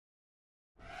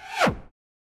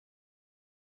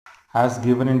As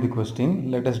given in the question,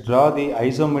 let us draw the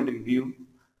isometric view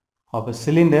of a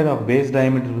cylinder of base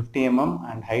diameter 50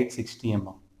 mm and height 60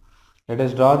 mm. Let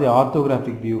us draw the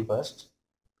orthographic view first.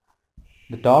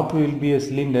 The top will be a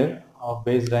cylinder of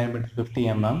base diameter 50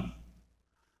 mm.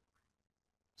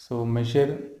 So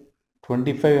measure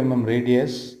 25 mm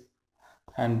radius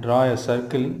and draw a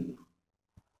circle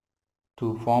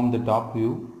to form the top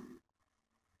view.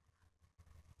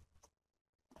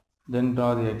 Then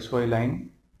draw the XY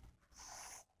line.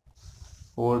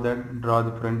 Over that, draw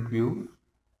the front view.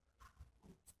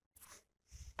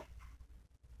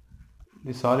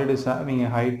 The solid is having a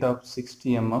height of 60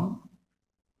 mm.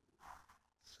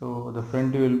 So the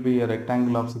front view will be a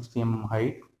rectangle of 60 mm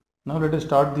height. Now let us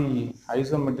start the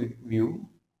isometric view.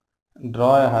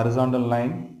 Draw a horizontal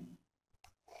line.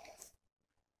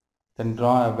 Then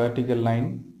draw a vertical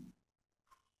line.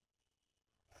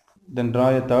 Then draw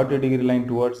a 30-degree line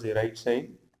towards the right side.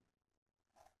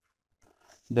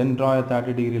 Then draw a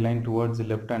 30-degree line towards the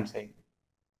left hand side.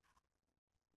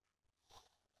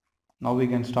 Now we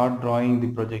can start drawing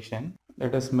the projection.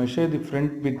 Let us measure the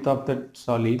front width of that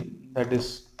solid, that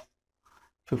is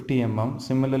 50 mm.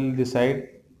 Similarly, the side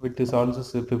width is also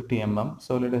 50 mm.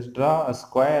 So let us draw a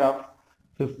square of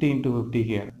 50 into 50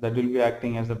 here. That will be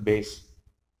acting as a base.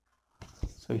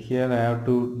 So here I have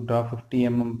to draw 50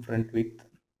 mm front width.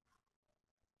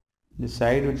 The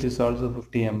side width is also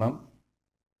 50 mm.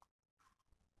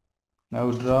 Now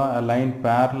draw a line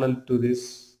parallel to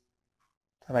this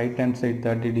right hand side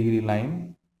 30-degree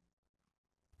line.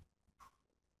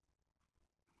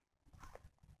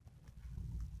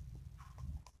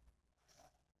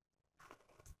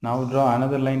 Now draw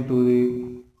another line to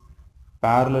the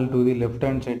parallel to the left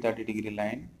hand side 30-degree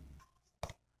line.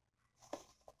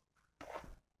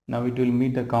 Now it will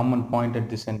meet a common point at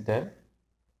the center.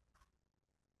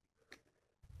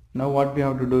 Now what we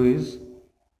have to do is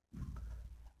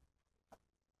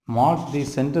mark the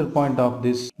center point of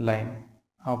this line,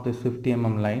 of this 50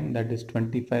 mm line, that is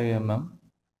 25 mm.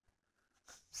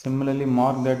 Similarly,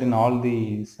 mark that in all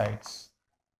the sides.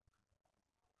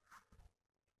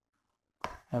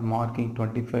 I am marking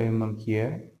 25 mm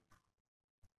here.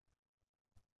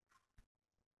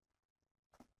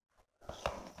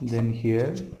 Then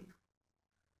here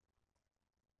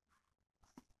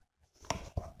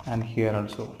and here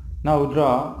also. Now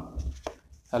draw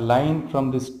a line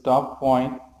from this top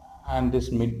point and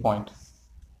this midpoint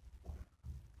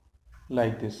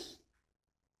like this.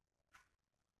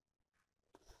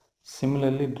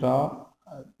 Similarly, draw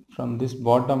from this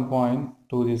bottom point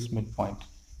to this midpoint.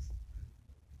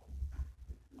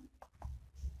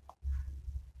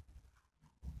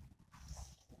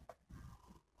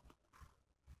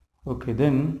 Okay,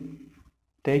 then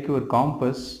take your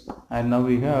compass, and now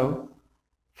we have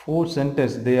four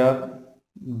centers. They are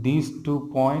these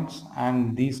 2 points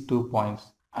and these 2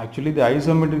 points. Actually, the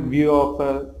isometric view of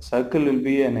a circle will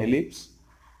be an ellipse,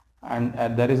 and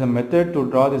there is a method to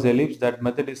draw this ellipse. That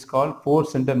method is called four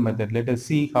center method. Let us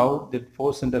see how the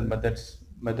four center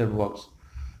method works.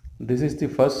 This is the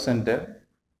first center.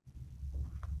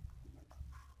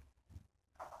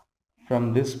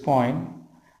 From this point,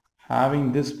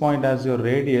 having this point as your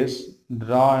radius,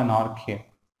 draw an arc here.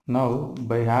 Now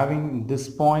by having this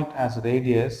point as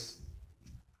radius,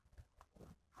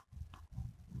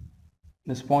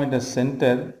 this point as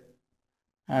center,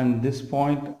 and this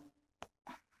point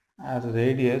as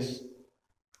radius,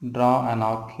 draw an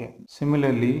arc here.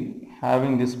 Similarly,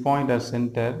 having this point as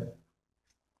center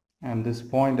and this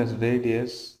point as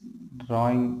radius,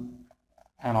 drawing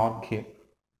an arc here.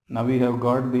 Now we have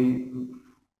got the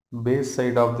base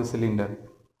side of the cylinder.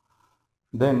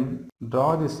 Then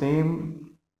draw the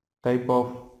same type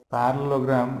of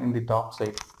parallelogram in the top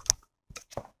side.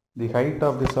 The height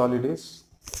of the solid is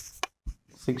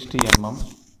 60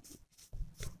 mm.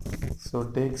 So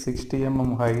take 60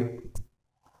 mm height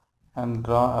and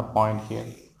draw a point here.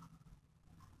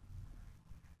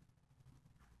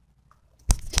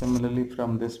 Similarly,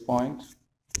 from this point,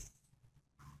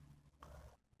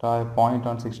 draw a point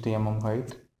on 60 mm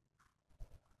height,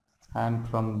 and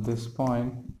from this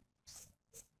point,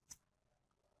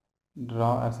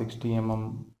 draw a 60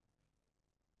 mm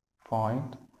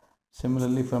point.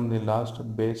 Similarly, from the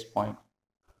last base point.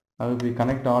 Now if we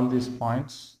connect all these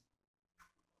points,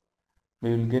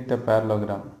 we will get a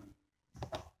parallelogram.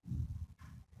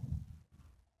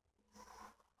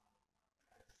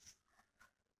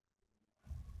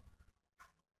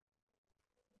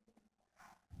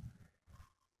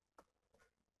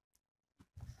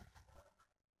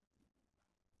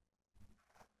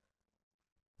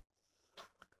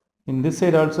 In this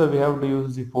side also we have to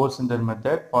use the four center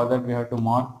method. For that we have to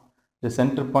mark the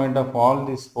center point of all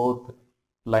these four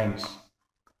lines.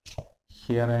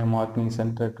 Here I am marking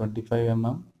center 25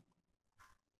 mm.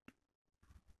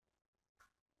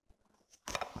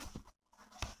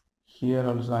 Here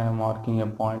also I am marking a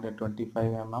point at 25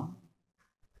 mm.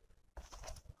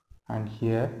 And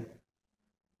here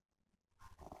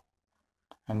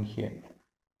and here.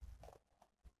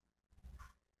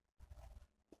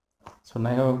 So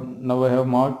now I have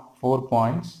marked 4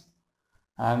 points,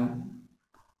 and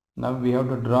now we have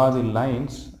to draw the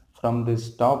lines from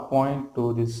this top point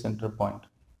to this center point.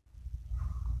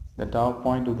 The top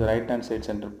point to the right hand side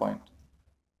center point.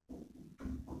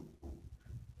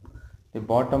 The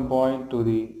bottom point to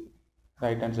the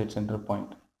right hand side center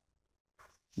point.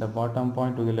 The bottom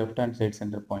point to the left hand side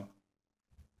center point.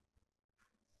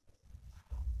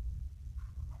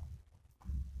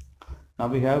 Now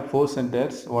we have 4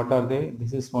 centers. What are they?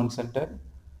 This is one center,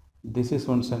 this is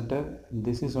one center,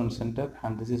 this is one center,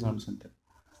 and this is one center.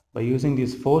 By using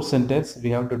these 4 centers,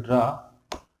 we have to draw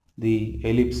the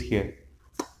ellipse here.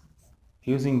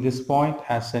 Using this point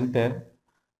as center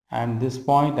and this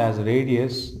point as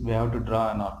radius, we have to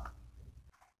draw an arc.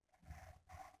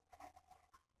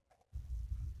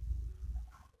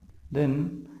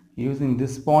 Then using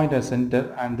this point as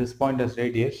center and this point as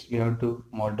radius, we have to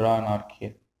draw an arc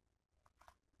here.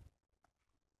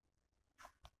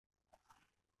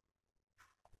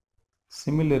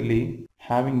 Similarly,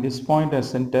 having this point as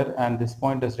center and this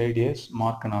point as radius,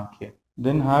 mark an arc here.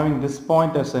 Then having this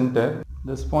point as center,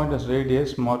 this point as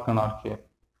radius, mark an arc here.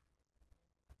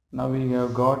 Now we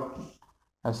have got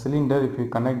a cylinder if we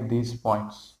connect these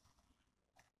points.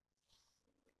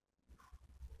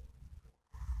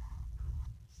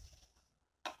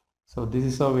 So this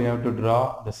is how we have to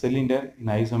draw the cylinder in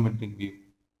isometric view.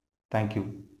 Thank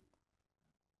you.